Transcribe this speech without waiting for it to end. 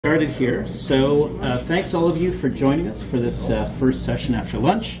started here. So thanks all of you for joining us for this first session after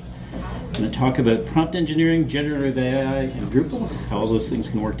lunch. I'm going to talk about prompt engineering, generative AI, and Drupal, how all those things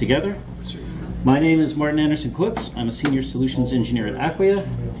can work together. My name is Martin Anderson-Klutz. I'm a senior solutions engineer at Acquia,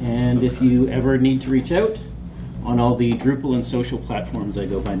 and if you ever need to reach out on all the Drupal and social platforms, I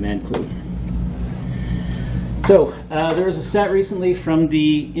go by ManClue. So there was a stat recently from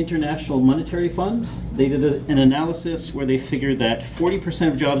the International Monetary Fund. They did an analysis where they figured that 40%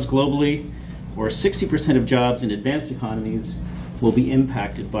 of jobs globally, or 60% of jobs in advanced economies, will be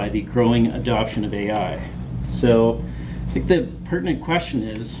impacted by the growing adoption of AI. So I think the pertinent question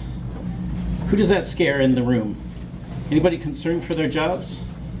is, who does that scare in the room? Anybody concerned for their jobs?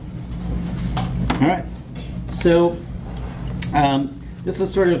 All right. So this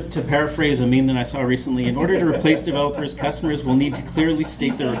is sort of to paraphrase a meme that I saw recently. In order to replace developers, customers will need to clearly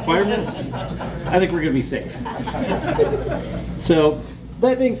state their requirements. I think we're going to be safe. So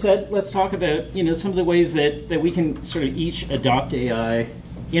that being said, let's talk about some of the ways that we can sort of each adopt AI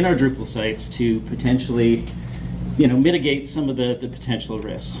in our Drupal sites to potentially mitigate some of the potential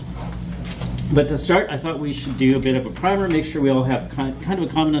risks. But to start, I thought we should do a bit of a primer, make sure we all have kind of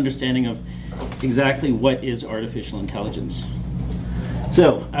a common understanding of exactly what is artificial intelligence.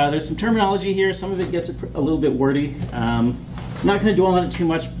 So there's some terminology here. Some of it gets a little bit wordy. I'm not going to dwell on it too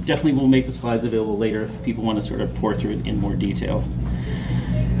much. Definitely we'll make the slides available later if people want to sort of pour through it in more detail.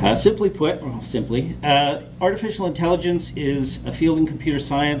 Simply put, artificial intelligence is a field in computer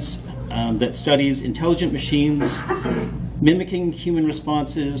science that studies intelligent machines mimicking human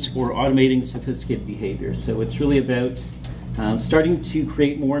responses or automating sophisticated behavior. So it's really about starting to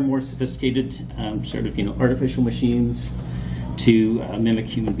create more and more sophisticated artificial machines to mimic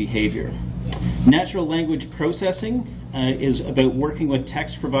human behavior. Natural language processing is about working with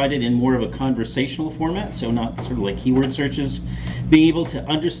text provided in more of a conversational format, so not sort of like keyword searches, being able to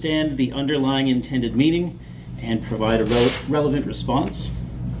understand the underlying intended meaning and provide a relevant response.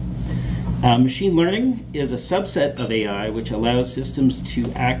 Machine learning is a subset of AI which allows systems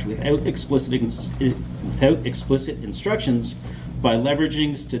to act without explicit instructions by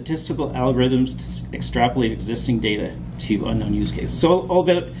leveraging statistical algorithms to extrapolate existing data to unknown use cases. So all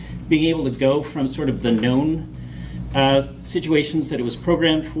about being able to go from sort of the known situations that it was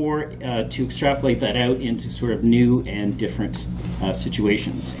programmed for to extrapolate that out into sort of new and different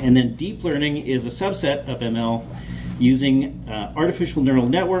situations. And then deep learning is a subset of ML using artificial neural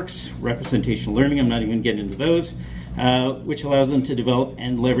networks, representational learning, I'm not even getting into those, which allows them to develop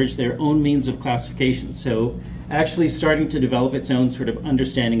and leverage their own means of classification. So actually starting to develop its own sort of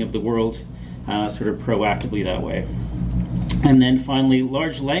understanding of the world sort of proactively that way. And then finally,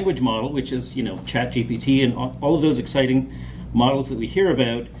 large language model, which is ChatGPT and all of those exciting models that we hear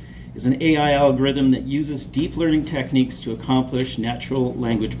about, is an AI algorithm that uses deep learning techniques to accomplish natural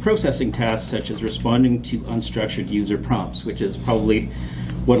language processing tasks such as responding to unstructured user prompts, which is probably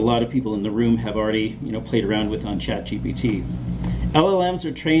what a lot of people in the room have already played around with on ChatGPT. LLMs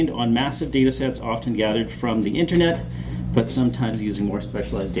are trained on massive data sets often gathered from the internet, but sometimes using more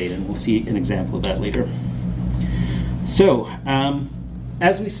specialized data, and we'll see an example of that later. So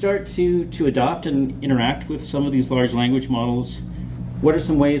as we start to adopt and interact with some of these large language models, what are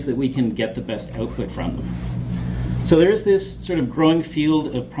some ways that we can get the best output from them? So there's this sort of growing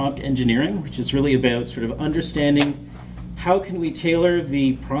field of prompt engineering, which is really about sort of understanding how can we tailor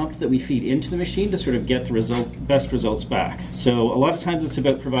the prompt that we feed into the machine to sort of get the best results back. So a lot of times it's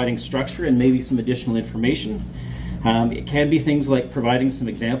about providing structure and maybe some additional information. It can be things like providing some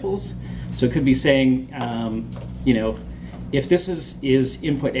examples. So it could be saying, if this is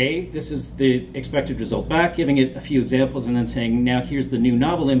input A, this is the expected result back, giving it a few examples, and then saying, now here's the new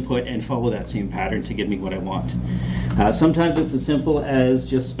novel input, and follow that same pattern to give me what I want. Sometimes it's as simple as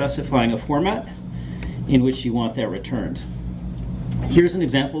just specifying a format in which you want that returned. Here's an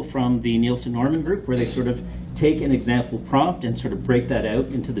example from the Nielsen-Norman group where they sort of take an example prompt and sort of break that out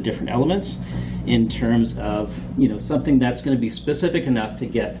into the different elements in terms of something that's going to be specific enough to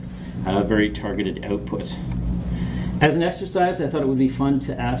get very targeted output. As an exercise, I thought it would be fun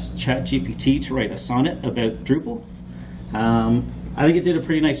to ask ChatGPT to write a sonnet about Drupal. I think it did a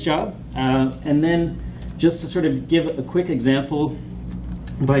pretty nice job. And then just to sort of give a quick example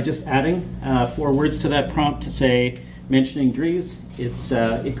by just adding 4 words to that prompt to say, mentioning Dries,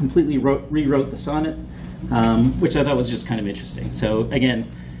 it completely rewrote the sonnet, which I thought was just kind of interesting. So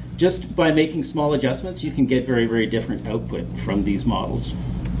again, just by making small adjustments, you can get very, very different output from these models.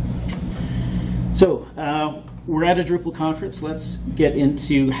 So we're at a Drupal conference. Let's get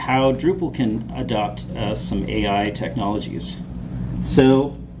into how Drupal can adopt some AI technologies.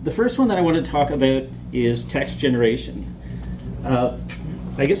 So the first one that I want to talk about is text generation.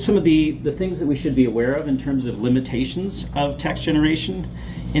 I guess some of the things that we should be aware of in terms of limitations of text generation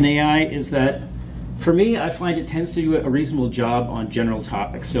in AI is that, for me, I find it tends to do a reasonable job on general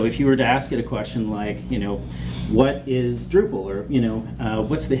topics. So if you were to ask it a question like, what is Drupal, or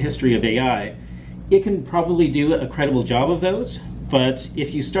what's the history of AI, it can probably do a credible job of those. But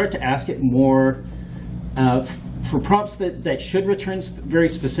if you start to ask it more for prompts that should return very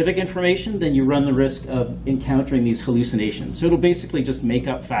specific information, then you run the risk of encountering these hallucinations. So it'll basically just make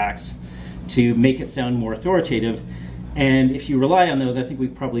up facts to make it sound more authoritative. And if you rely on those, I think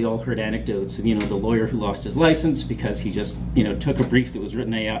we've probably all heard anecdotes of, the lawyer who lost his license because he just, took a brief that was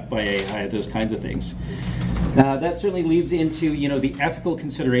written by AI, those kinds of things. That certainly leads into, the ethical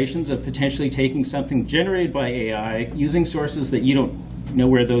considerations of potentially taking something generated by AI, using sources that you don't know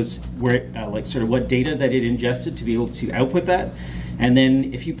like sort of what data that it ingested to be able to output that. And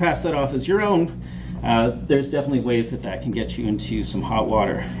then if you pass that off as your own, there's definitely ways that can get you into some hot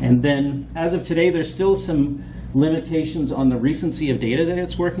water. And then as of today, there's still some limitations on the recency of data that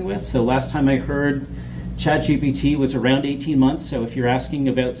it's working with. So last time I heard, ChatGPT was around 18 months. So if you're asking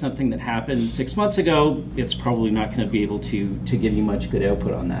about something that happened 6 months ago, it's probably not going to be able to give you much good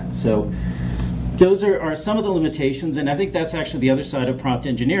output on that. So those are some of the limitations, and I think that's actually the other side of prompt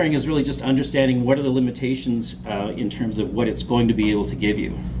engineering, is really just understanding what are the limitations in terms of what it's going to be able to give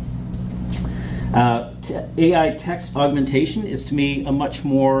you. AI text augmentation is, to me, a much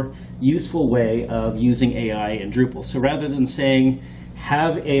more useful way of using AI in Drupal. So rather than saying,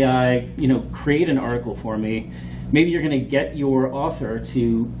 have AI create an article for me, maybe you're going to get your author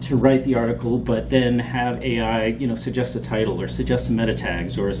to write the article, but then have AI suggest a title or suggest some meta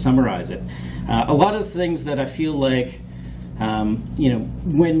tags or summarize it. A lot of things that I feel like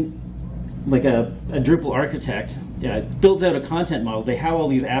when like a Drupal architect builds out a content model, they have all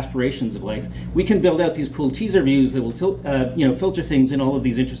these aspirations of like, we can build out these cool teaser views that will filter things in all of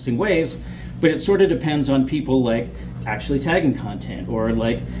these interesting ways, but it sort of depends on people like actually tagging content or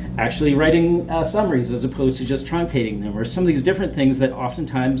like actually writing summaries as opposed to just truncating them, or some of these different things that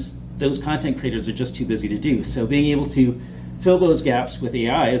oftentimes those content creators are just too busy to do. So being able to fill those gaps with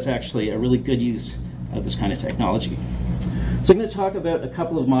AI is actually a really good use of this kind of technology. So I'm going to talk about a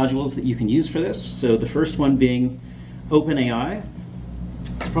couple of modules that you can use for this. So the first one being OpenAI.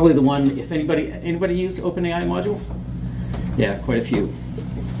 It's probably the one, if anybody use OpenAI module? Yeah, quite a few.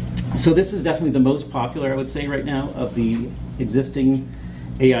 So this is definitely the most popular, I would say, right now of the existing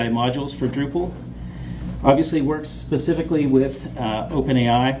AI modules for Drupal. Obviously works specifically with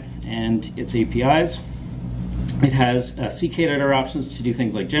OpenAI and its APIs. It has CK editor options to do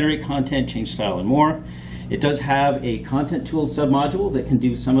things like generate content, change style, and more. It does have a content tools submodule that can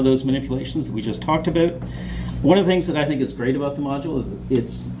do some of those manipulations that we just talked about. One of the things that I think is great about the module is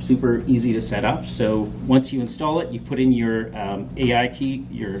it's super easy to set up. So once you install it, you put in your API key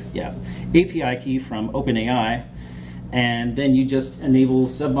from OpenAI, and then you just enable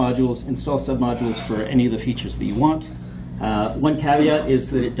submodules, install submodules for any of the features that you want. One caveat is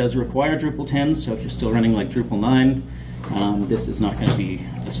that it does require Drupal 10, so if you're still running like Drupal 9, this is not going to be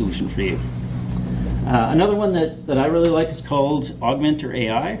a solution for you. Another one that I really like is called Augment or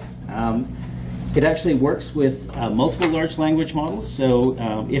AI. It actually works with multiple large language models,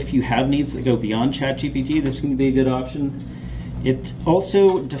 so if you have needs that go beyond ChatGPT, this can be a good option. It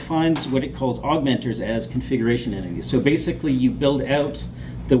also defines what it calls augmenters as configuration entities. So basically you build out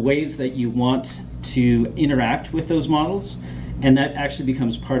the ways that you want to interact with those models, and that actually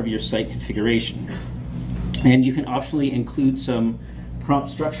becomes part of your site configuration. And you can optionally include some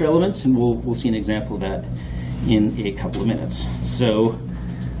prompt structure elements, and we'll see an example of that in a couple of minutes. So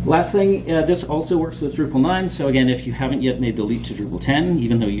last thing, this also works with Drupal 9. So again, if you haven't yet made the leap to Drupal 10,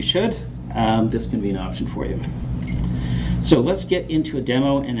 even though you should, this can be an option for you. So let's get into a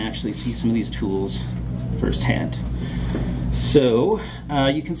demo and actually see some of these tools firsthand. So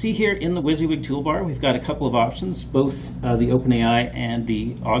you can see here in the WYSIWYG toolbar, we've got a couple of options. Both the OpenAI and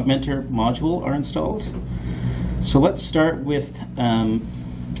the Augmenter module are installed. So let's start with the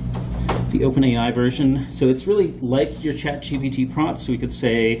OpenAI version. So it's really like your ChatGPT prompt. So we could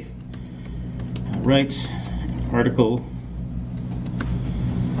say, write an article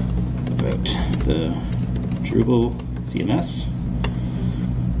about the Drupal CMS.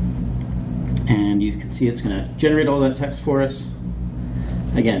 And you can see it's going to generate all that text for us.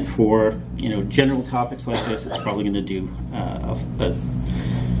 Again, for general topics like this, it's probably going to do a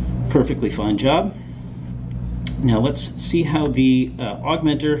perfectly fine job. Now let's see how the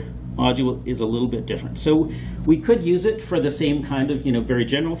Augmenter module is a little bit different. So we could use it for the same kind of very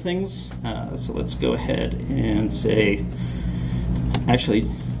general things. So let's go ahead and say, actually,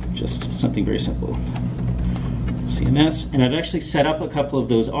 just something very simple. CMS, and I've actually set up a couple of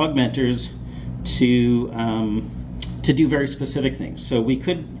those augmenters to do very specific things. So we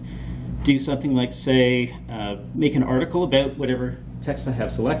could do something like, say, make an article about whatever text I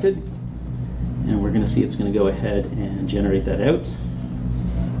have selected, and we're going to see it's going to go ahead and generate that out.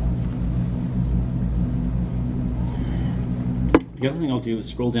 The other thing I'll do is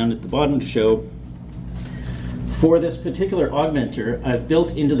scroll down at the bottom to show, for this particular augmenter, I've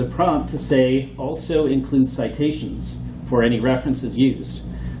built into the prompt to say, also include citations for any references used.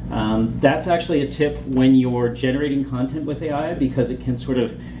 That's actually a tip when you're generating content with AI, because it can sort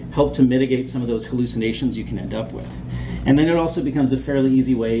of help to mitigate some of those hallucinations you can end up with. And then it also becomes a fairly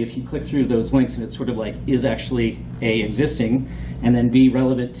easy way, if you click through those links and it's sort of like, is actually A, existing, and then B,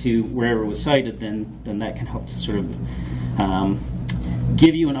 relevant to wherever it was cited, then that can help to sort of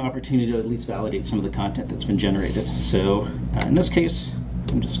give you an opportunity to at least validate some of the content that's been generated. So in this case,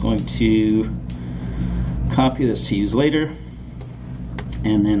 I'm just going to copy this to use later,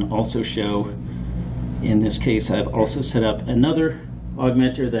 and then also show, in this case, I've also set up another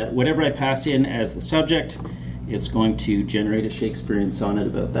augmenter that whatever I pass in as the subject, it's going to generate a Shakespearean sonnet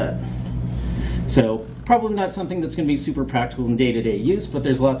about that. So probably not something that's going to be super practical in day-to-day use, but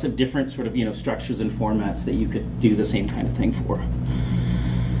there's lots of different sort of, you know, structures and formats that you could do the same kind of thing for.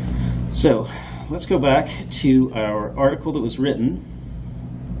 So let's go back to our article that was written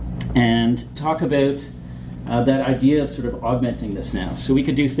and talk about that idea of sort of augmenting this now. So we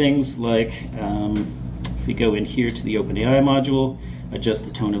could do things like, if we go in here to the OpenAI module, adjust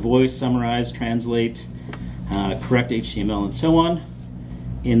the tone of voice, summarize, translate, correct HTML, and so on.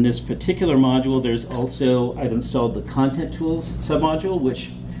 In this particular module, there's also, I've installed the Content Tools submodule, which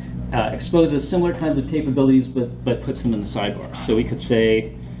exposes similar kinds of capabilities, but puts them in the sidebar. So we could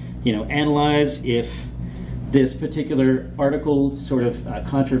say, you know, analyze if this particular article sort of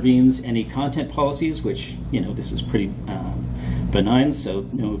contravenes any content policies, which, you know, this is pretty benign, so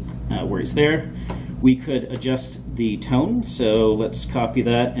no worries there. We could adjust the tone, so let's copy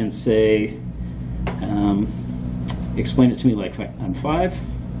that and say, explain it to me like I'm 5.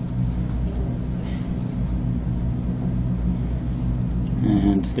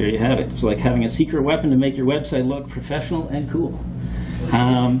 And there you have it. It's like having a secret weapon to make your website look professional and cool.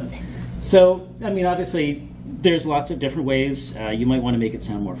 So, I mean, obviously, there's lots of different ways. You might want to make it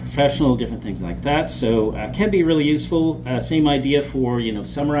sound more professional, different things like that. So, can be really useful. Same idea for, you know,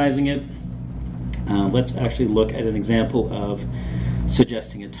 summarizing it. Let's actually look at an example of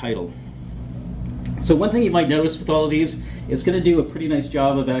suggesting a title. So one thing you might notice with all of these, it's going to do a pretty nice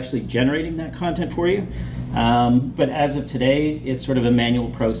job of actually generating that content for you. But as of today, it's sort of a manual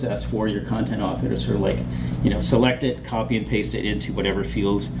process for your content author to sort of like, you know, select it, copy and paste it into whatever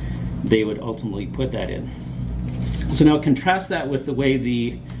field they would ultimately put that in. So now contrast that with the way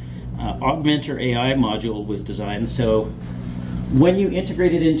the Augmenter AI module was designed. So when you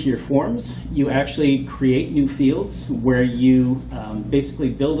integrate it into your forms, you actually create new fields where you basically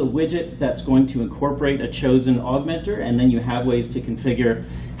build a widget that's going to incorporate a chosen augmenter, and then you have ways to configure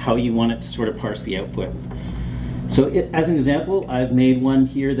how you want it to sort of parse the output. So as an example, I've made one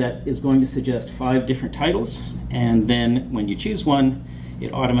here that is going to suggest 5 different titles, and then when you choose one,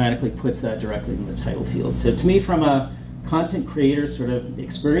 it automatically puts that directly in the title field. So to me, from a content creator sort of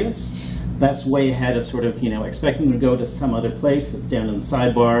experience, that's way ahead of sort of, you know, expecting them to go to some other place that's down in the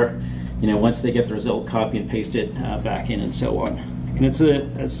sidebar. You know, once they get the result, copy and paste it back in, and so on. And it's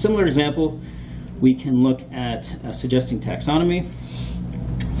a similar example. We can look at suggesting taxonomy.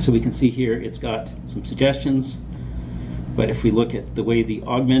 So we can see here it's got some suggestions. But if we look at the way the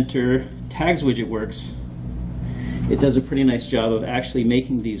Augmenter tags widget works, it does a pretty nice job of actually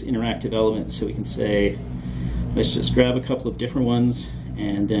making these interactive elements. So we can say, let's just grab a couple of different ones,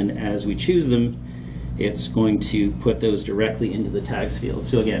 and then as we choose them, it's going to put those directly into the tags field.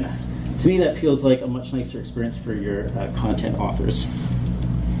 So again, to me that feels like a much nicer experience for your content authors.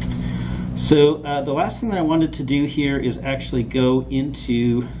 So the last thing that I wanted to do here is actually go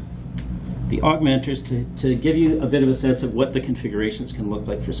into the augmenters to give you a bit of a sense of what the configurations can look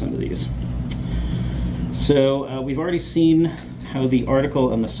like for some of these. So we've already seen how the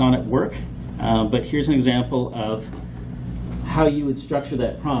article and the sonnet work, but here's an example of how you would structure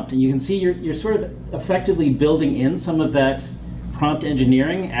that prompt. And you can see you're sort of effectively building in some of that prompt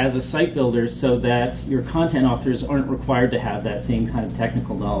engineering as a site builder so that your content authors aren't required to have that same kind of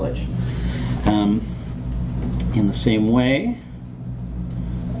technical knowledge. In the same way,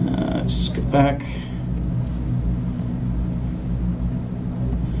 let's go back.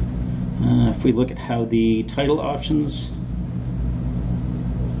 If we look at how the title options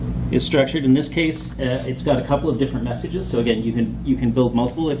is structured. In this case, it's got a couple of different messages. So again, you can build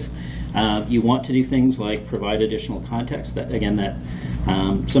multiple if you want to do things like provide additional context. That again,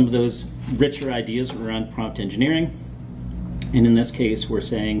 some of those richer ideas are around prompt engineering. And in this case, we're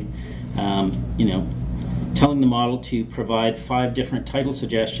saying, telling the model to provide 5 different title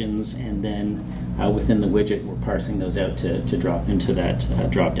suggestions, and then within the widget, we're parsing those out to drop into that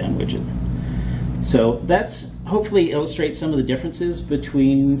drop-down widget. So that's hopefully illustrates some of the differences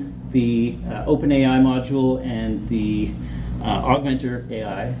between the OpenAI module and the Augmenter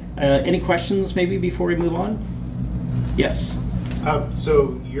AI. Any questions maybe before we move on? Yes.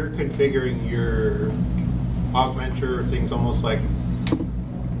 So you're configuring your Augmenter things almost like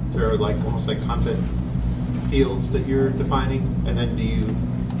content fields that you're defining, and then do you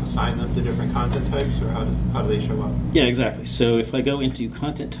assign them to different content types, or how do they show up? Yeah, exactly. So if I go into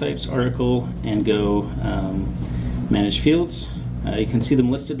content types article and go manage fields, you can see them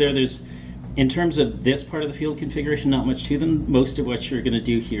listed there. There's, in terms of this part of the field configuration, not much to them. Most of what you're going to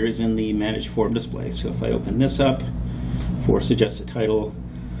do here is in the manage form display. So if I open this up for suggested title,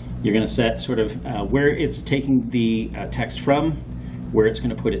 you're going to set sort of where it's taking the text from, where it's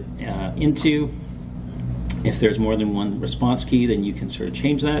going to put it into. If there's more than one response key, then you can sort of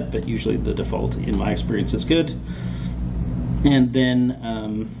change that, but usually the default, in my experience, is good. And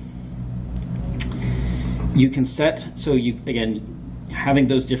then you can set, so again, having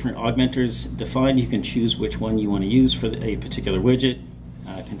those different augmenters defined, you can choose which one you want to use for a particular widget,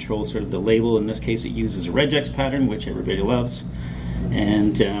 control sort of the label. In this case, it uses a regex pattern, which everybody loves.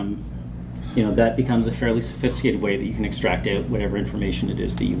 And that becomes a fairly sophisticated way that you can extract out whatever information it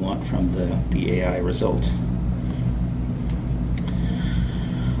is that you want from the AI result.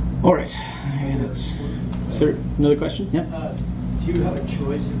 All right. Is there another question? Yeah. Do you have a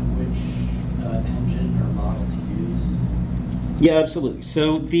choice in which engine or model to use? Yeah, absolutely.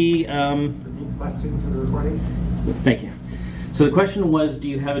 So the Question for the recording. thank you. So the question was, do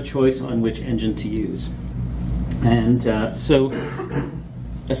you have a choice on which engine to use? And so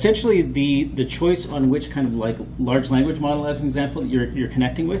essentially the choice on which kind of like large language model, as an example, that you're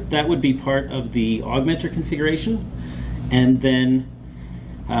connecting with, that would be part of the augmenter configuration. And then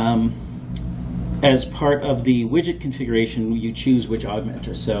as part of the widget configuration, you choose which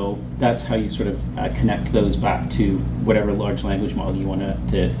augmenter. So that's how you sort of connect those back to whatever large language model you want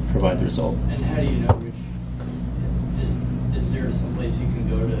to provide the result. And how do you know which? Is there some place you can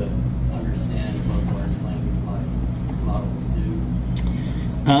go to understand what large language models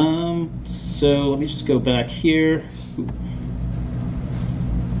do? So let me just go back here.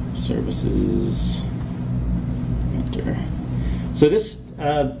 Services. Enter. So this,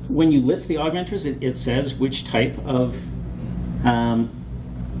 when you list the augmenters, it says which type of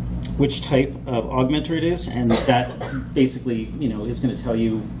augmenter it is, and that basically, is going to tell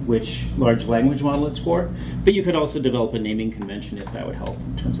you which large language model it's for. But you could also develop a naming convention if that would help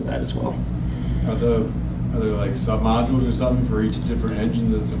in terms of that as well. Are there like submodules or something for each different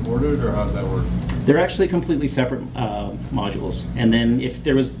engine that's supported, or how does that work? They're actually completely separate modules. And then if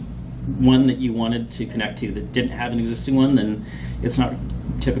there was one that you wanted to connect to that didn't have an existing one, then it's not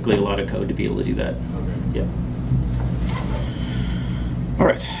typically a lot of code to be able to do that. Okay. Yeah. All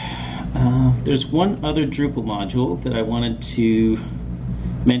right. There's one other Drupal module that I wanted to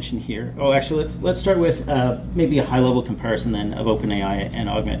mention here. Oh, actually, let's start with maybe a high-level comparison then of OpenAI and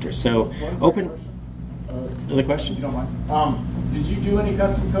Augmenter. So, another question? You don't mind. Did you do any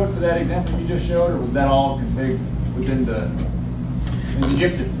custom code for that example you just showed, or was that all configured within the? Did you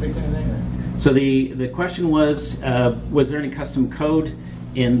have to fix anything? Or? So the question was there any custom code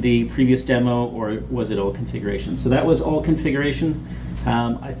in the previous demo, or was it all configuration? So that was all configuration.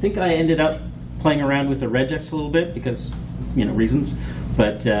 I think I ended up playing around with the regex a little bit because, reasons.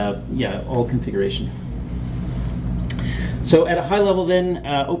 But yeah, all configuration. So at a high level then,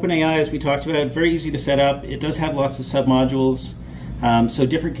 OpenAI, as we talked about, very easy to set up. It does have lots of submodules. So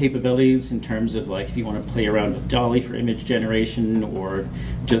different capabilities in terms of like if you want to play around with Dolly for image generation or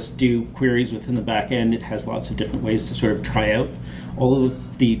just do queries within the back end, it has lots of different ways to sort of try out all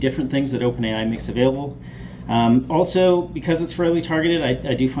of the different things that OpenAI makes available. Also, because it's fairly targeted,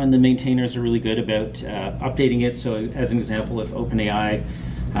 I do find the maintainers are really good about updating it. So as an example, if OpenAI,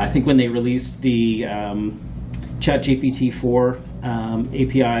 I think when they released the ChatGPT 4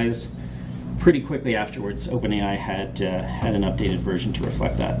 APIs, pretty quickly afterwards, OpenAI had an updated version to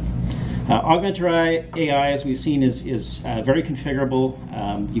reflect that. Augmenter AI, as we've seen, is very configurable.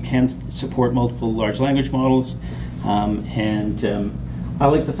 You can support multiple large language models, and I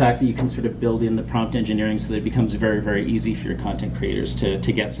like the fact that you can sort of build in the prompt engineering so that it becomes very, very easy for your content creators to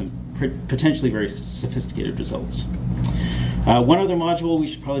get some potentially very sophisticated results. One other module we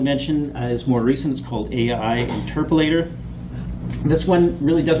should probably mention is more recent. It's called AI Interpolator. This one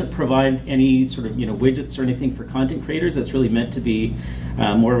really doesn't provide any sort of widgets or anything for content creators. It's really meant to be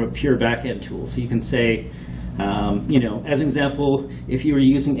more of a pure back-end tool. So you can say, as an example, if you were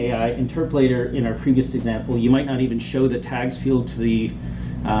using AI Interpolator in our previous example, you might not even show the tags field to the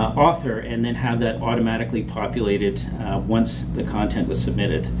author and then have that automatically populated once the content was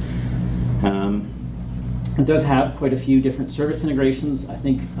submitted. It does have quite a few different service integrations. I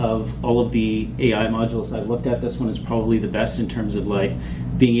think of all of the AI modules I've looked at, this one is probably the best in terms of like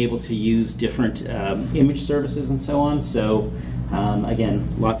being able to use different image services and so on. So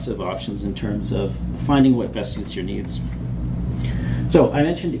again, lots of options in terms of finding what best suits your needs. So I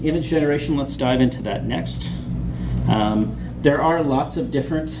mentioned image generation. Let's dive into that next. There are lots of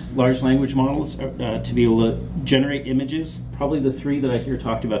different large language models to be able to generate images. Probably the three that I hear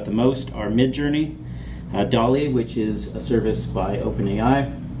talked about the most are Midjourney, DALL-E, which is a service by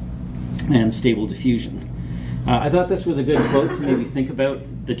OpenAI, and Stable Diffusion. I thought this was a good quote to maybe think about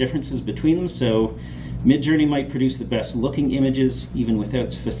the differences between them. So Midjourney might produce the best looking images even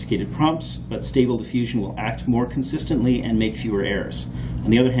without sophisticated prompts, but Stable Diffusion will act more consistently and make fewer errors. On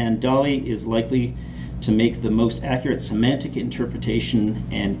the other hand, DALL-E is likely to make the most accurate semantic interpretation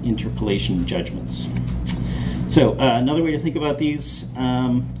and interpolation judgments. So another way to think about these,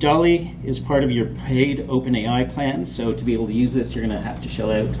 DALL-E is part of your paid OpenAI plan. So to be able to use this, you're going to have to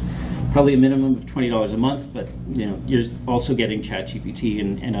shell out probably a minimum of $20 a month, but you're also getting ChatGPT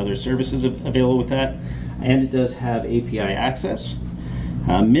and other services available with that. And it does have API access.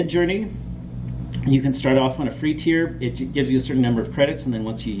 Midjourney, you can start off on a free tier. It gives you a certain number of credits, and then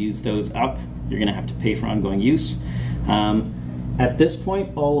once you use those up, you're going to have to pay for ongoing use. At this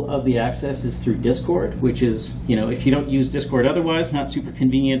point, all of the access is through Discord, which is, if you don't use Discord otherwise, not super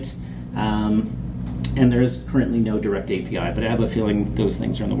convenient. And there is currently no direct API, but I have a feeling those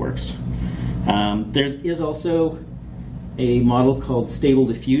things are in the works. There is also a model called Stable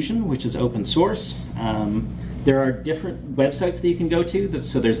Diffusion, which is open source. There are different websites that you can go to.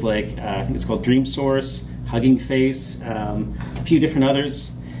 So there's like, I think it's called Dream Source, Hugging Face, a few different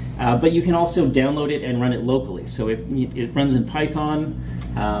others. But you can also download it and run it locally. So it runs in Python.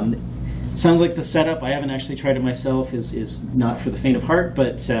 It sounds like the setup, I haven't actually tried it myself, is not for the faint of heart,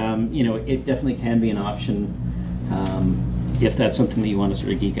 but it definitely can be an option if that's something that you want to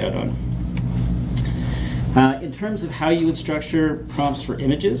sort of geek out on. In terms of how you would structure prompts for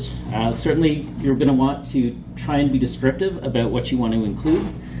images, certainly you're going to want to try and be descriptive about what you want to include.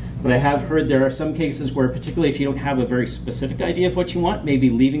 But I have heard there are some cases where, particularly if you don't have a very specific idea of what you want, maybe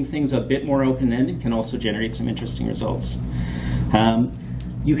leaving things a bit more open-ended can also generate some interesting results.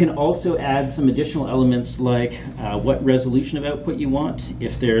 You can also add some additional elements like what resolution of output you want,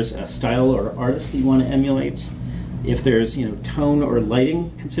 if there's a style or artist that you want to emulate, if there's tone or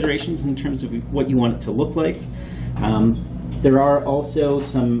lighting considerations in terms of what you want it to look like. There are also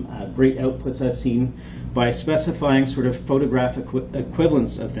some great outputs I've seen by specifying sort of photographic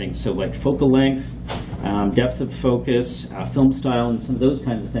equivalents of things, so like focal length, depth of focus, film style, and some of those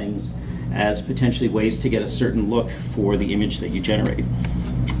kinds of things as potentially ways to get a certain look for the image that you generate.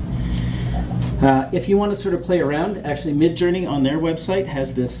 If you want to sort of play around, actually Midjourney on their website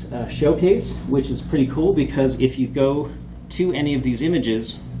has this showcase, which is pretty cool because if you go to any of these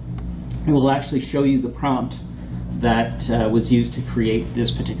images, it will actually show you the prompt that was used to create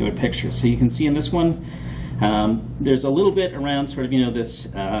this particular picture. So you can see in this one, there's a little bit around sort of, this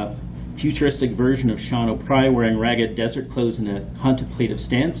futuristic version of Sean O'Pry wearing ragged desert clothes in a contemplative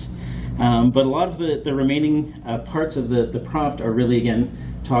stance. But a lot of the remaining parts of the prompt are really, again,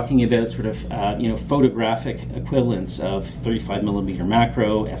 talking about sort of, photographic equivalents of 35mm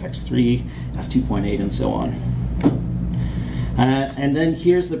macro, FX3, f2.8, and so on. And then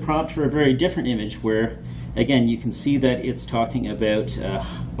here's the prompt for a very different image where, again, you can see that it's talking about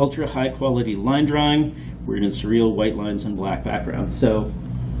ultra high quality line drawing, weird and surreal white lines and black background. So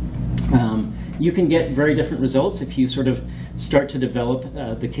you can get very different results if you sort of start to develop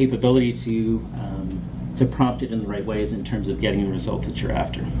the capability to prompt it in the right ways in terms of getting the result that you're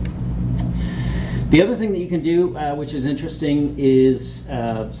after. The other thing that you can do, which is interesting, is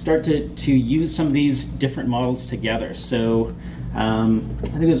start to use some of these different models together. So I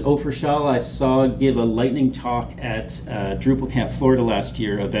think it was Ofer Shah I saw give a lightning talk at Drupal Camp Florida last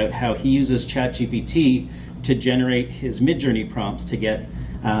year about how he uses ChatGPT to generate his Midjourney prompts to get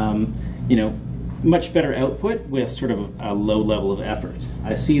much better output with sort of a low level of effort.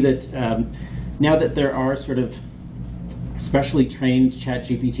 I see that now that there are sort of specially trained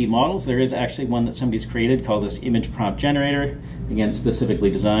ChatGPT models, there is actually one that somebody's created called this image prompt generator, again specifically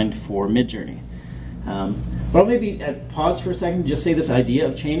designed for Midjourney. But I'll maybe pause for a second, just say this idea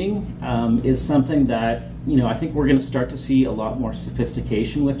of chaining is something that, I think we're going to start to see a lot more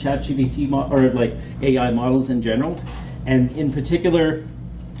sophistication with ChatGPT or like AI models in general, and in particular,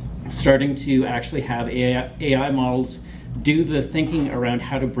 starting to actually have AI models do the thinking around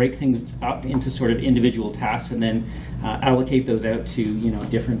how to break things up into sort of individual tasks and then allocate those out to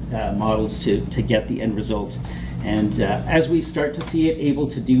different models to get the end result. And as we start to see it able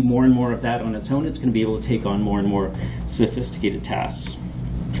to do more and more of that on its own, it's going to be able to take on more and more sophisticated tasks.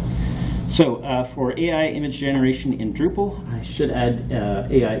 So for AI image generation in Drupal, I should add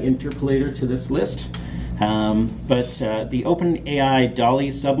AI interpolator to this list. But the OpenAI DALL-E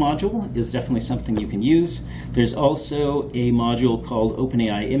submodule is definitely something you can use. There's also a module called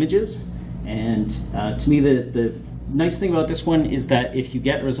OpenAI Images. And to me, the nice thing about this one is that if you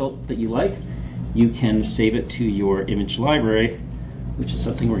get a result that you like, you can save it to your image library, which is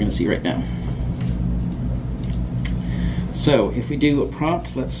something we're going to see right now. So if we do a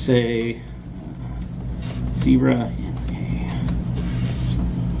prompt, let's say zebra in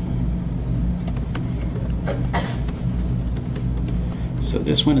a... So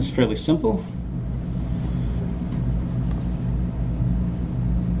this one is fairly simple.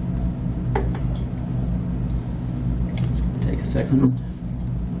 It's going to take a second.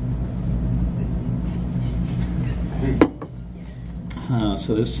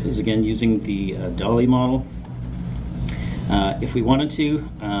 So this is again using the DALL-E model. If we wanted to,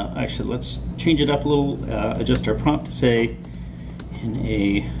 actually let's change it up a little, adjust our prompt to say in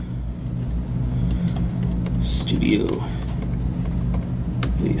a studio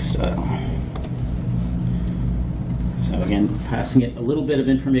style. So again, passing it a little bit of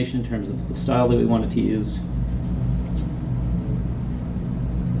information in terms of the style that we wanted to use.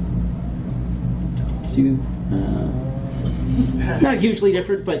 Not hugely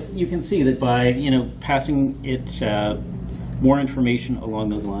different, but you can see that by passing it more information along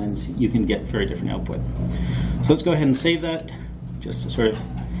those lines, you can get very different output. So let's go ahead and save that, just to sort of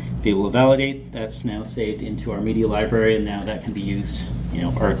be able to validate. That's now saved into our media library, and now that can be used,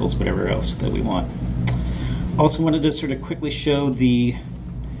 articles, whatever else that we want. Also wanted to sort of quickly show the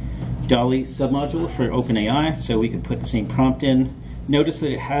DALL-E submodule for OpenAI, so we could put the same prompt in. Notice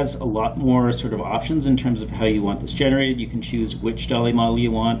that it has a lot more sort of options in terms of how you want this generated. You can choose which DALL-E model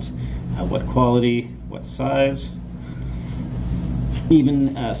you want, what quality, what size,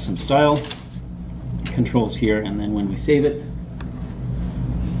 even some style controls here, and then when we save it,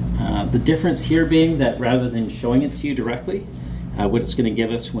 the difference here being that rather than showing it to you directly, what it's going to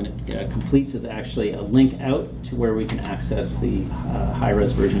give us when it completes is actually a link out to where we can access the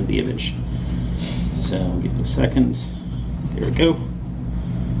high-res version of the image. So give it a second. There we go.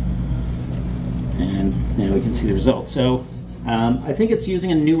 And now we can see the results. So I think it's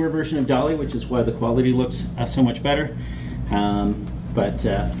using a newer version of DALL-E, which is why the quality looks so much better. But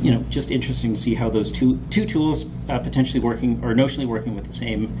just interesting to see how those two tools potentially working or notionally working with the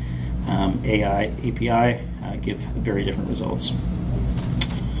same AI API give very different results.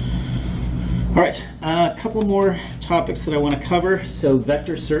 All right, a couple more topics that I want to cover. So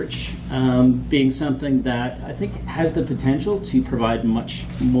vector search being something that I think has the potential to provide much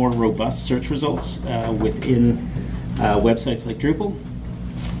more robust search results within websites like Drupal.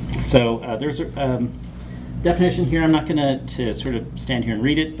 So there's a definition here. I'm not going to sort of stand here and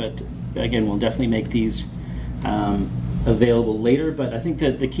read it, but again, we'll definitely make these available later. But I think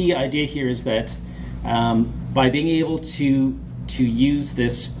that the key idea here is that by being able to use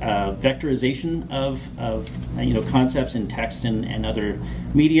this vectorization of concepts in text and other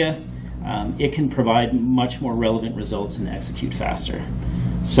media, it can provide much more relevant results and execute faster.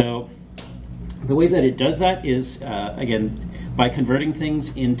 So the way that it does that is, again, by converting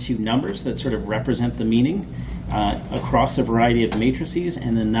things into numbers that sort of represent the meaning across a variety of matrices,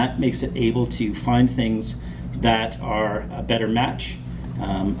 and then that makes it able to find things that are a better match.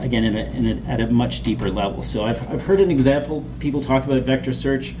 Again, at a much deeper level. So I've heard an example, people talk about vector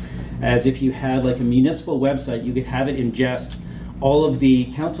search as if you had like a municipal website, you could have it ingest all of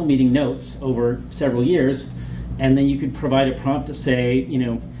the council meeting notes over several years, and then you could provide a prompt to say,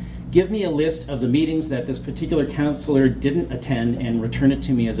 give me a list of the meetings that this particular counselor didn't attend and return it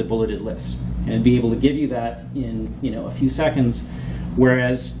to me as a bulleted list. And be able to give you that in a few seconds.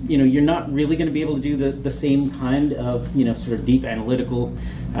 Whereas, you're not really going to be able to do the same kind of, sort of deep analytical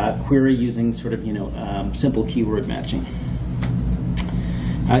query using sort of, simple keyword matching.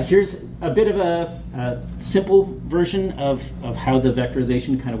 Here's a bit of a simple version of how the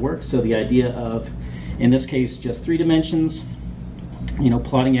vectorization kind of works. So the idea of, in this case, just 3 dimensions,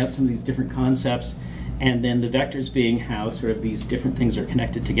 plotting out some of these different concepts, and then the vectors being how sort of these different things are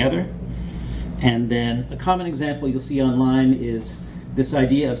connected together. And then a common example you'll see online is this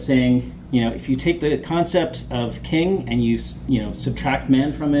idea of saying, if you take the concept of king and you subtract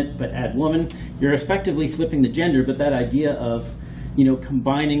man from it but add woman, you're effectively flipping the gender. But that idea of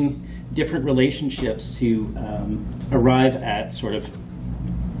combining different relationships to arrive at sort of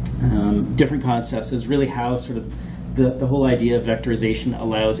different concepts is really how sort of the whole idea of vectorization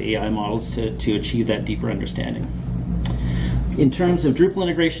allows AI models to achieve that deeper understanding. In terms of Drupal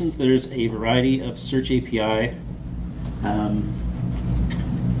integrations, there's a variety of search API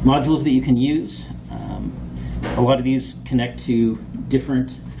modules that you can use. A lot of these connect to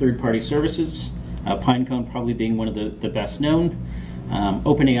different third-party services, Pinecone probably being one of the best known.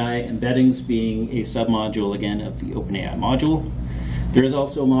 OpenAI embeddings being a submodule, again, of the OpenAI module. There is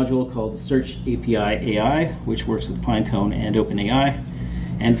also a module called Search API AI, which works with Pinecone and OpenAI.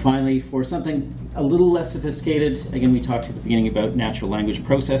 And finally, for something a little less sophisticated, again, we talked at the beginning about natural language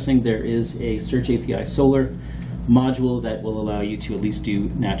processing. There is a Search API Solr module that will allow you to at least do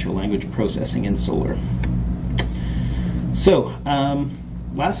natural language processing in Solr. So,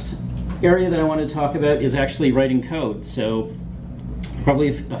 last area that I want to talk about is actually writing code. So, probably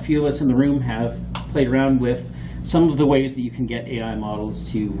a few of us in the room have played around with some of the ways that you can get AI models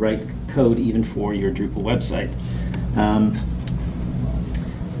to write code even for your Drupal website.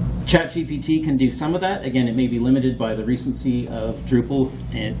 ChatGPT can do some of that. Again, it may be limited by the recency of Drupal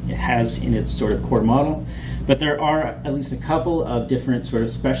it has in its sort of core model. But there are at least a couple of different sort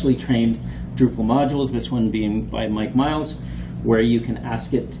of specially trained Drupal modules, this one being by Mike Miles, where you can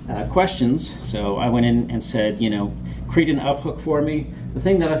ask it questions. So I went in and said, create an uphook for me. The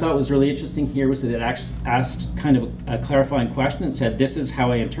thing that I thought was really interesting here was that it actually asked kind of a clarifying question and said, this is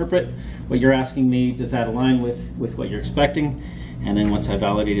how I interpret what you're asking me. Does that align with what you're expecting? And then once I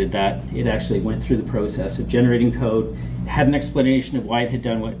validated that, it actually went through the process of generating code, had an explanation of why it had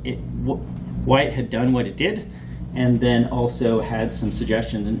done what it did, and then also had some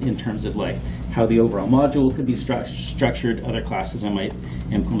suggestions in terms of like how the overall module could be structured, other classes I might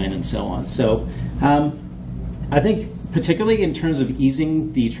implement, and so on. So I think particularly in terms of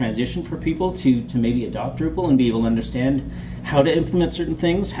easing the transition for people to maybe adopt Drupal and be able to understand how to implement certain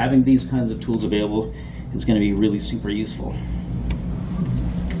things, having these kinds of tools available is going to be really super useful.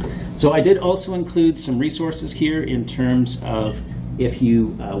 So I did also include some resources here in terms of if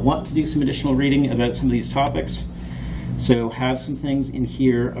you want to do some additional reading about some of these topics. So have some things in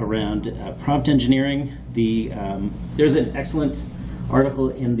here around prompt engineering. There's an excellent article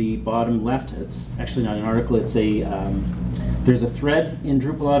in the bottom left. It's actually not an article, it's there's a thread in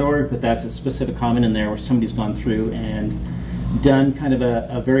Drupal.org, but that's a specific comment in there where somebody's gone through and done kind of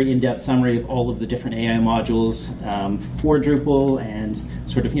a very in-depth summary of all of the different AI modules for Drupal and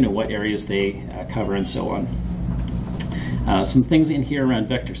sort of what areas they cover and so on. Some things in here around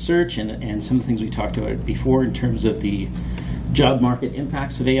vector search and some of the things we talked about before in terms of the job market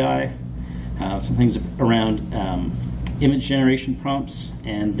impacts of AI. Some things around image generation prompts,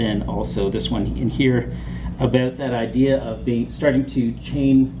 and then also this one in here about that idea of starting to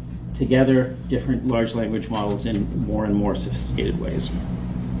chain together different large language models in more and more sophisticated ways.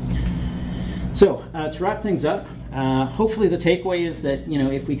 So to wrap things up, hopefully the takeaway is that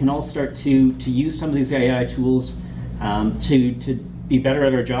if we can all start to use some of these AI tools to be better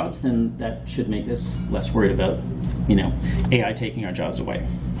at our jobs, then that should make us less worried about AI taking our jobs away.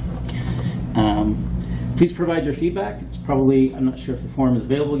 Please provide your feedback. It's probably, I'm not sure if the form is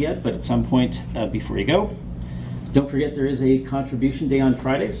available yet, but at some point before you go. Don't forget there is a contribution day on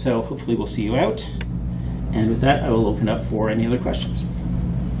Friday, so hopefully we'll see you out. And with that, I will open up for any other questions.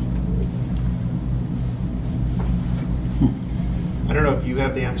 I don't know if you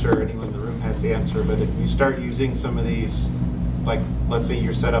have the answer or anyone in the room has the answer, but if you start using some of these, like let's say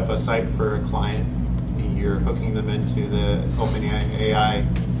you set up a site for a client, and you're hooking them into the OpenAI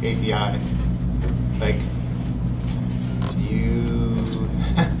API, like do you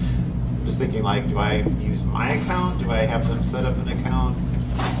just thinking like, do I use my account? Do I have them set up an account?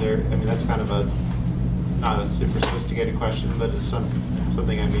 Is there, I mean, that's kind of not a super sophisticated question, but it's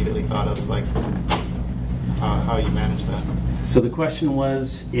something I immediately thought of, like how you manage that. So the question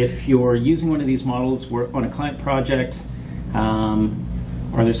was, if you're using one of these models, we're on a client project, are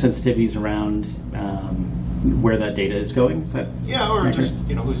there sensitivities around where that data is going? Is that or accurate? just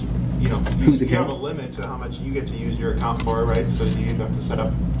Whose you have account? a limit to how much you get to use your account for, right? So you have to set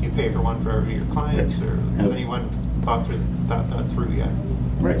up. Do you pay for one for every your clients, or has anyone thought that through yet?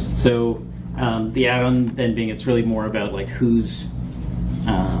 Right. So the add-on then being it's really more about like whose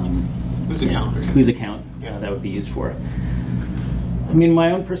account account that would be used for. I mean,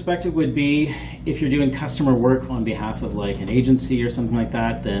 my own perspective would be if you're doing customer work on behalf of like an agency or something like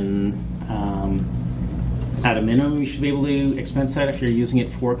that, then at a minimum you should be able to expense that if you're using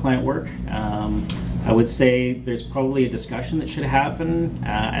it for client work. I would say there's probably a discussion that should happen,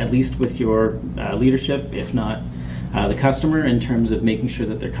 at least with your leadership, if not the customer, in terms of making sure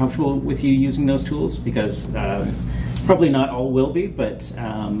that they're comfortable with you using those tools, because probably not all will be, but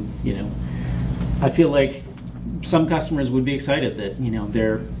you know, I feel like some customers would be excited that, you know,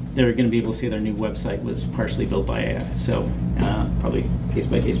 they're going to be able to see their new website was partially built by AI. So probably case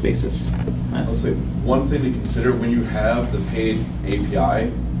by case basis. I'll say one thing to consider when you have the paid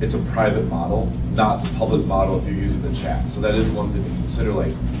API, it's a private model, not the public model if you're using the chat. So that is one thing to consider.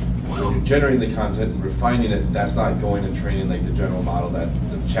 Like when you're generating the content and refining it, that's not going and training like the general model that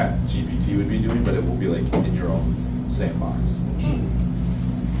the chat GPT would be doing, but it will be like in your own sandbox.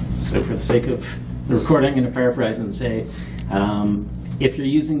 So for the sake of the recording, I'm going to paraphrase and say, if you're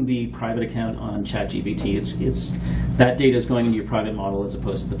using the private account on ChatGPT, it's that data is going into your private model as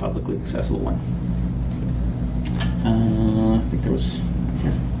opposed to the publicly accessible one. I think there was.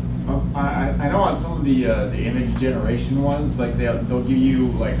 Yeah. I know on some of the image generation ones, like they'll give you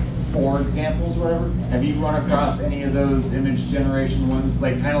like 4 examples or whatever. Have you run across any of those image generation ones?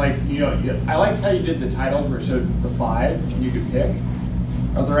 Like kind of like, you know, I liked how you did the titles where it showed the 5 and you could pick.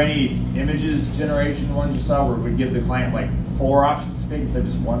 Are there any images generation ones you saw where it would give the client like 4 options to pick instead of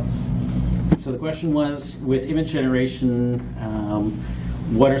just 1? So the question was, with image generation,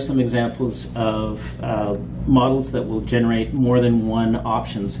 what are some examples of models that will generate more than 1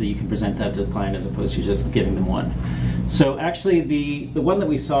 option so you can present that to the client as opposed to just giving them 1? So actually the one that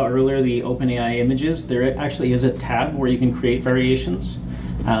we saw earlier, the OpenAI images, there actually is a tab where you can create variations.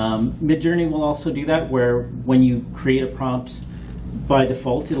 Midjourney will also do that, where when you create a prompt, by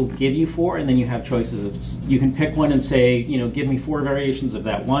default it'll give you 4, and then you have choices of, you can pick one and say, you know, give me 4 variations of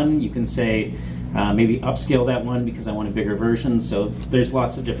that one. You can say maybe upscale that one because I want a bigger version. So there's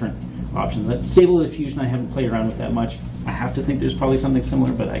lots of different options. Stable Diffusion I haven't played around with that much. I have to think there's probably something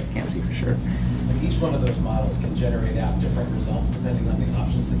similar, but I can't see for sure. And each one of those models can generate out different results depending on the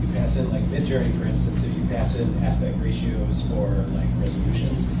options that you pass in. Like Midjourney, for instance, if you pass in aspect ratios or like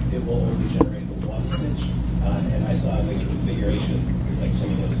resolutions, it will only generate the 1 image. And I saw like a configuration, like some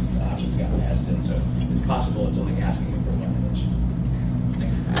of those options got passed in, so it's possible it's only asking you for 1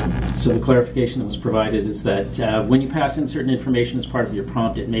 image. So the clarification that was provided is that when you pass in certain information as part of your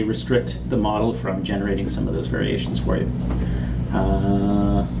prompt, it may restrict the model from generating some of those variations for you.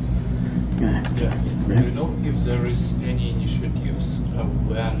 Do you know if there is any initiatives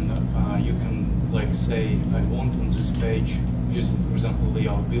when you can, like, say, I want on this page, using, for example,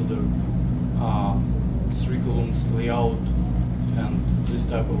 Layout Builder, 3 columns layout and this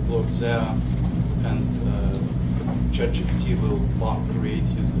type of block there, and ChatGPT will create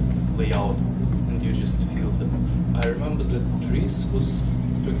you the layout, and you just fill them. I remember that Dries was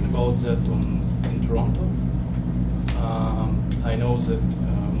talking about that in Toronto. I know that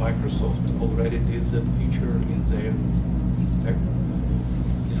Microsoft already did that feature in their stack.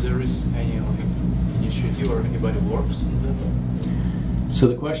 Is there any initiative or anybody works on that? So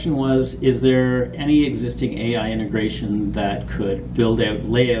the question was, is there any existing AI integration that could build out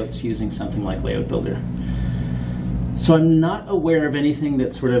layouts using something like Layout Builder? So I'm not aware of anything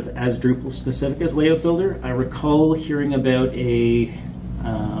that's sort of as Drupal specific as Layout Builder. I recall hearing about a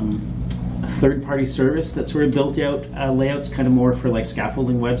third-party service that sort of built out layouts kind of more for like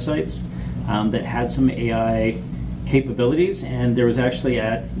scaffolding websites that had some AI capabilities. And there was actually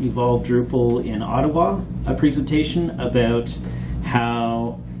at Evolve Drupal in Ottawa a presentation about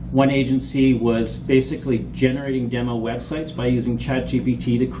how one agency was basically generating demo websites by using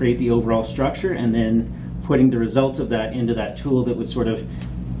ChatGPT to create the overall structure, and then putting the result of that into that tool that would sort of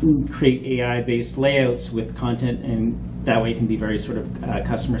create AI-based layouts with content, and that way it can be very sort of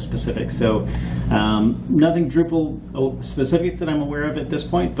customer specific. So nothing Drupal specific that I'm aware of at this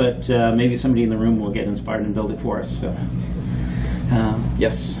point, but maybe somebody in the room will get inspired and build it for us. So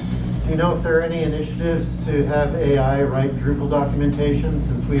yes. Do you know if there are any initiatives to have AI write Drupal documentation,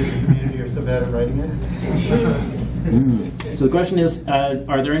 since we as a community are so bad at writing it? So the question is,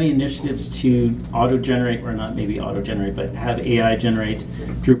 are there any initiatives to auto-generate, or not maybe auto-generate, but have AI generate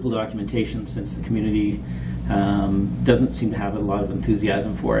Drupal documentation, since the community doesn't seem to have a lot of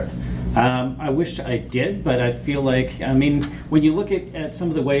enthusiasm for it? I wish I did, but I feel like, I mean, when you look at some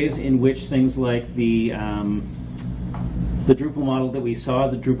of the ways in which things like the Drupal model that we saw,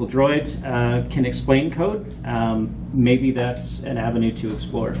 the Drupal Droid, can explain code, maybe that's an avenue to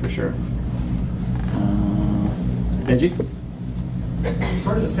explore for sure. Benji?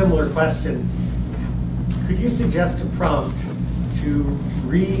 Sort of a similar question. Could you suggest a prompt to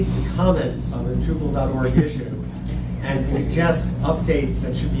read the comments on the Drupal.org issue and suggest updates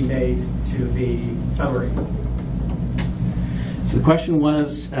that should be made to the summary. So the question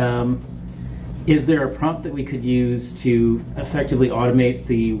was, is there a prompt that we could use to effectively automate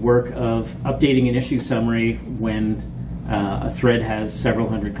the work of updating an issue summary when a thread has several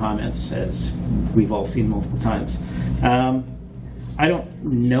hundred comments, as we've all seen multiple times? I don't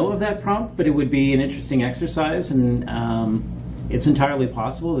know of that prompt, but it would be an interesting exercise, and it's entirely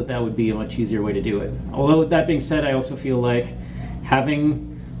possible that that would be a much easier way to do it. Although, that being said, I also feel like having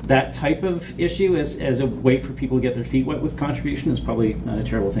that type of issue as a way for people to get their feet wet with contribution is probably not a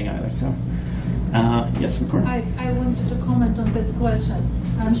terrible thing either. So, yes, in the corner. I wanted to comment on this question.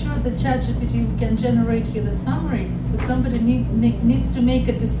 I'm sure the ChatGPT can generate you the summary, but somebody needs to make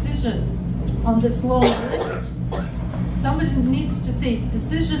a decision on this long list. Somebody needs to say,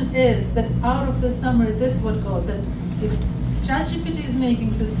 decision is that out of the summary, this what goes. And if ChatGPT is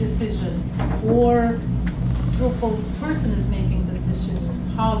making this decision, or Drupal person is making this decision,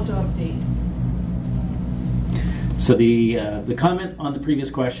 how to update? So the comment on the previous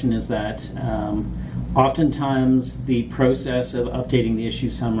question is that oftentimes the process of updating the issue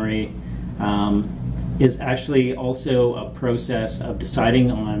summary is actually also a process of deciding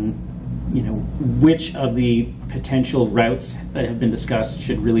on, which of the potential routes that have been discussed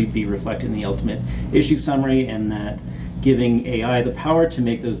should really be reflected in the ultimate issue summary, and that giving AI the power to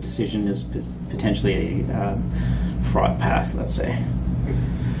make those decisions is potentially a fraud path, let's say.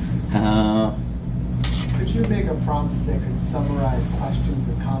 Could you make a prompt that could summarize questions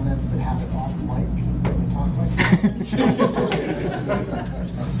and comments that happen off mic when we talk like that?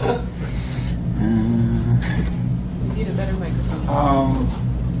 You need a better microphone.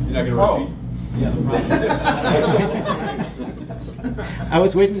 You're not going to repeat? Yeah, the I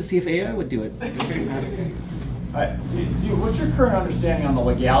was waiting to see if AI would do it. What's your current understanding on the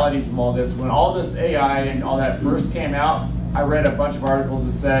legalities of all this? When all this AI and all that first came out, I read a bunch of articles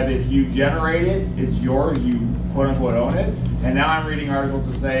that said if you generate it, it's yours, you quote unquote own it. And now I'm reading articles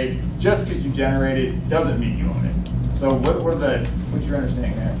that say just because you generate it doesn't mean you own it. So what's your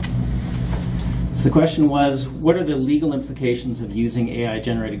understanding there? So the question was, what are the legal implications of using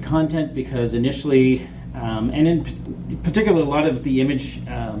AI-generated content? Because initially, and in particular, a lot of the image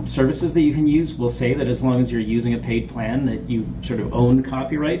services that you can use will say that as long as you're using a paid plan that you sort of own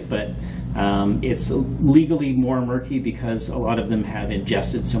copyright, but it's legally more murky because a lot of them have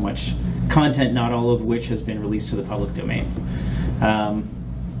ingested so much content, not all of which has been released to the public domain.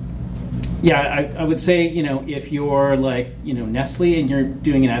 Yeah, I would say, if you're like, Nestle and you're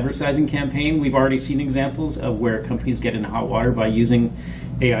doing an advertising campaign, we've already seen examples of where companies get in hot water by using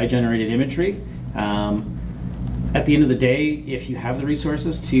AI-generated imagery. At the end of the day, if you have the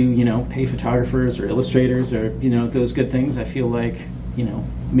resources to, pay photographers or illustrators or, those good things, I feel like,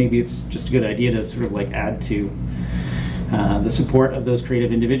 maybe it's just a good idea to sort of like add to the support of those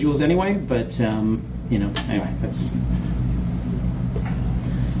creative individuals anyway. But, anyway, that's...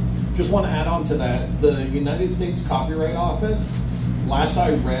 Just want to add on to that. The United States Copyright Office, last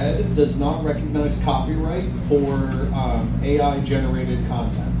I read, does not recognize copyright for AI-generated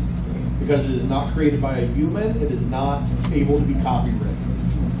content because it is not created by a human. It is not able to be copyrighted.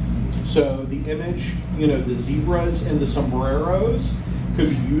 So the image, the zebras and the sombreros could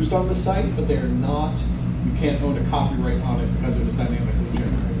be used on the site, but they are not. You can't own a copyright on it because it was dynamically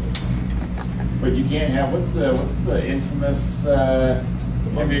generated. But you can't have what's the infamous.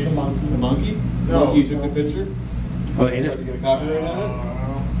 The monkey? The No. monkey took the picture? Oh, Did you get a copyright on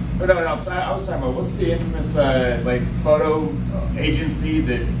No, I was talking about what's the infamous photo agency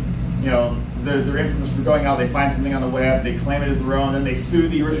that they're infamous for going out. They find something on the web, they claim it as their own, and then they sue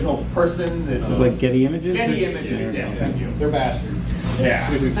the original person. Like Getty Images? Getty Images. Yes, thank you. it? They're bastards. Yeah.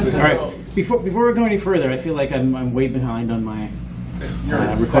 All right. Before we go any further, I feel like I'm way behind on my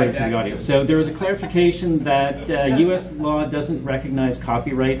recording for the audio. So there was a clarification that U.S. law doesn't recognize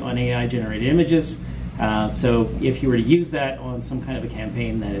copyright on AI-generated images. So if you were to use that on some kind of a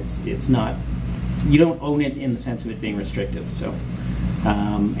campaign, then it's not, you don't own it in the sense of it being restrictive. So,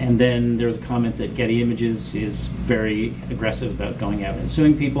 and then there was a comment that Getty Images is very aggressive about going out and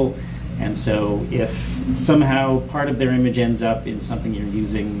suing people. And so if somehow part of their image ends up in something you're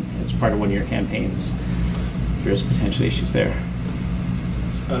using as part of one of your campaigns, there's potential issues there.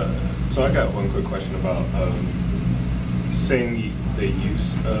 So I got one quick question about saying the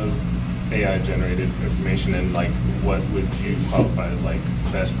use of AI-generated information, and like what would you qualify as like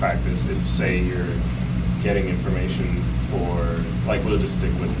best practice if, say, you're getting information for, like, we'll just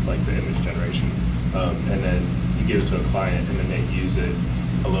stick with like the image generation, and then you give it to a client and then they use it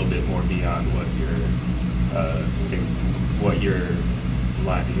a little bit more beyond what you're what your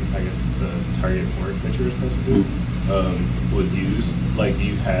I guess the target work that you were supposed to do was used. Like, do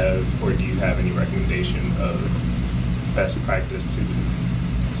you have any recommendation of best practice to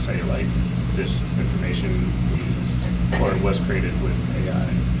say like this information used or was created with AI,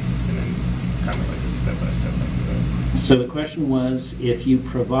 and then kind of like a step-by-step like that? So the question was, if you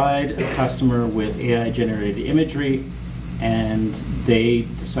provide a customer with AI-generated imagery and they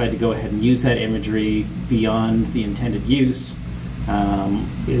decide to go ahead and use that imagery beyond the intended use,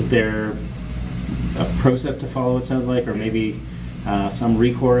 is there a process to follow, it sounds like, or maybe some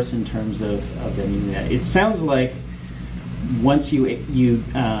recourse in terms of them using that? It sounds like once you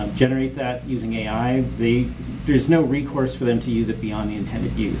generate that using AI, there's no recourse for them to use it beyond the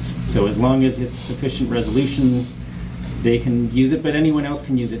intended use. So as long as it's sufficient resolution, they can use it, but anyone else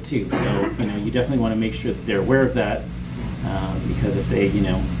can use it too. So you definitely want to make sure that they're aware of that, because if they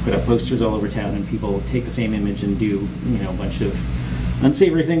put up posters all over town and people take the same image and do a bunch of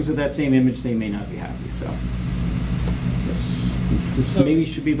unsavory things with that same image, they may not be happy. So this maybe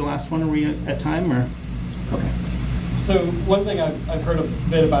should be the last one. Are we at time or okay? So one thing I've heard a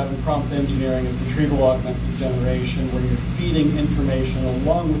bit about in prompt engineering is retrieval augmented generation, where you're feeding information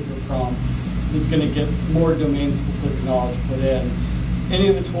along with your prompt is going to get more domain-specific knowledge put in. Any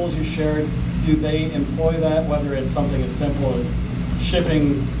of the tools you shared, do they employ that, whether it's something as simple as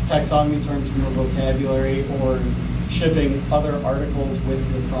shipping taxonomy terms from your vocabulary or shipping other articles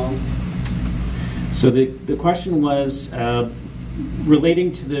with your prompts? So the question was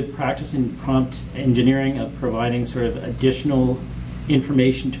relating to the practice in prompt engineering of providing sort of additional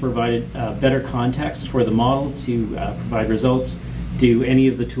information to provide better context for the model to provide results. Do any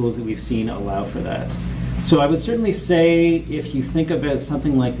of the tools that we've seen allow for that? So I would certainly say if you think about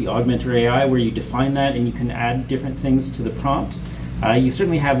something like the augmented AI, where you define that and you can add different things to the prompt, you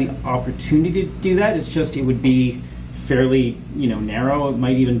certainly have the opportunity to do that. It's just it would be fairly narrow. It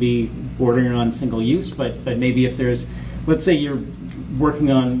might even be bordering on single use, but maybe if there's, let's say you're working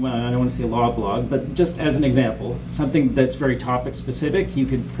on, I don't want to say a law blog, but just as an example, something that's very topic specific, you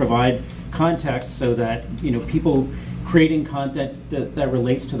could provide context so that people creating content that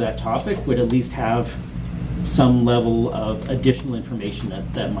relates to that topic would at least have some level of additional information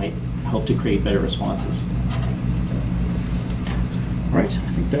that might help to create better responses. All right,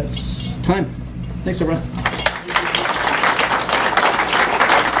 I think that's time. Thanks, everyone.